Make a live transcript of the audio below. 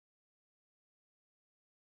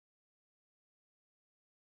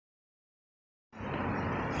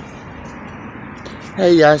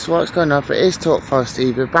Hey guys, what's going on? It is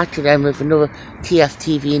TFTV, back again with another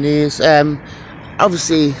TFTV news.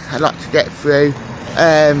 Obviously a lot to get through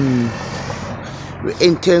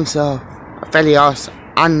in terms of Vellios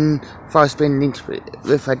and Forest being linked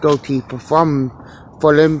with a goalkeeper from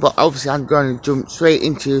Fulham, but obviously I'm going to jump straight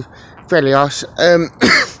into Vellios.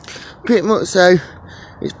 Pretty much so,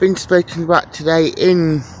 it's been spoken about today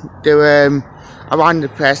in the around the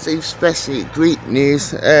press, especially Greek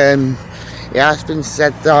news. It has been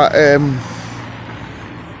said that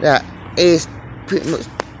that is pretty much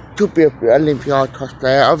could be an olympiarkos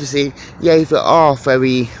player. Obviously, yeah, they are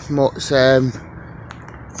very much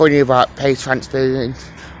funny about pay transferring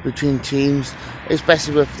between teams,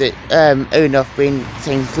 especially with the owner being the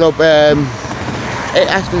same club. It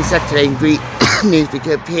has been said today in Greek news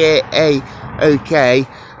because paok,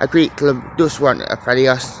 a Greek club, does want a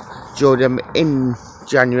Vellios Jordan in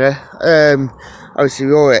January. Obviously,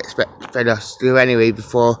 we all expect Vellios to do anyway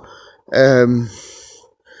before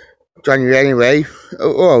January anyway,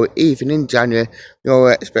 or even in January, we all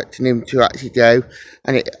expecting him to actually go.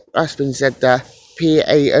 And it has been said that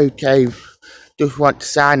paok does want to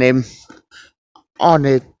sign him on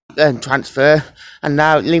a transfer, and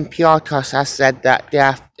now Olympiarkos has said that they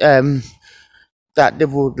have that they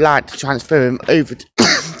would like to transfer him over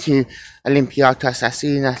to Olympiarkos as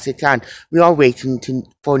soon as they can. We are waiting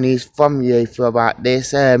for news from you about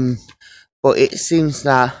this, but it seems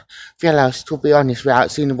that Vellios, to be honest,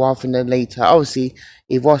 without sooner rather than later. Obviously,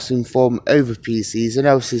 he was informed over pre-season,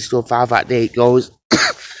 obviously still 5 out of 8 goals.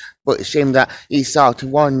 But it's a shame that he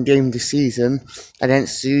started one game this season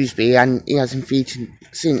against Shrewsbury and he hasn't featured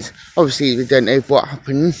since. Obviously, we don't know what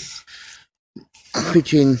happened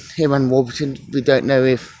between him and Warburton. We don't know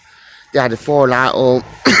if they had a fallout or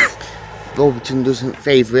Warburton doesn't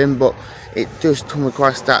favour him, but it does come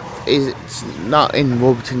across that it's not in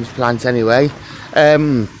Warburton's plans anyway.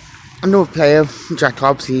 Another player,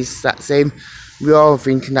 Jacobs, he's that same. We are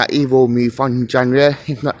thinking that he will move on in January,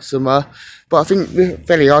 if not summer. But I think with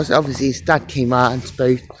Vellios, obviously his dad came out and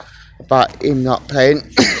spoke about him not playing.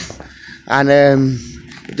 And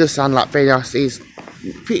it does sound like Vellios is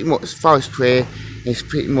pretty much, for his career, is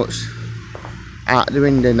pretty much out the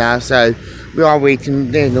window now. So we are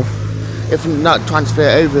waiting, if not transfer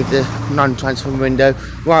over the non-transfer window,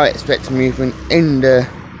 we are expecting movement in the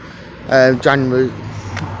January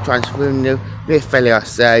transfer window with Vellios.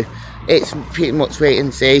 So it's pretty much wait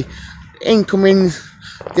and see. Incomings,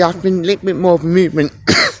 there has been a little bit more of a movement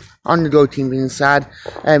on the goalkeeping side.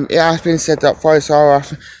 It has been said that Forest are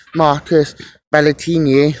off Marcus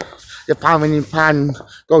Bellatini, the £5 million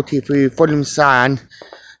goalkeeper who Fulham signed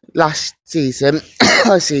last season.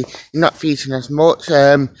 Obviously, not featuring as much.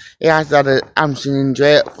 He has had an hamstring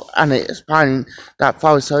injury, and it's apparent that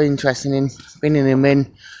Forest are interested in bringing him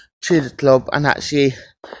in to the club and actually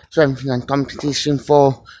strengthening competition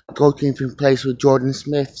for the goalkeeping place with Jordan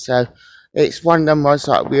Smith. So it's one of them ones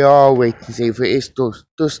that we are waiting to see if it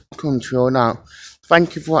does come true or not.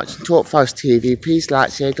 Thank you for watching Talk Forest TV. Please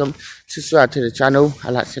like, share, comment, subscribe to the channel.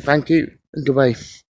 I'd like to say thank you and goodbye.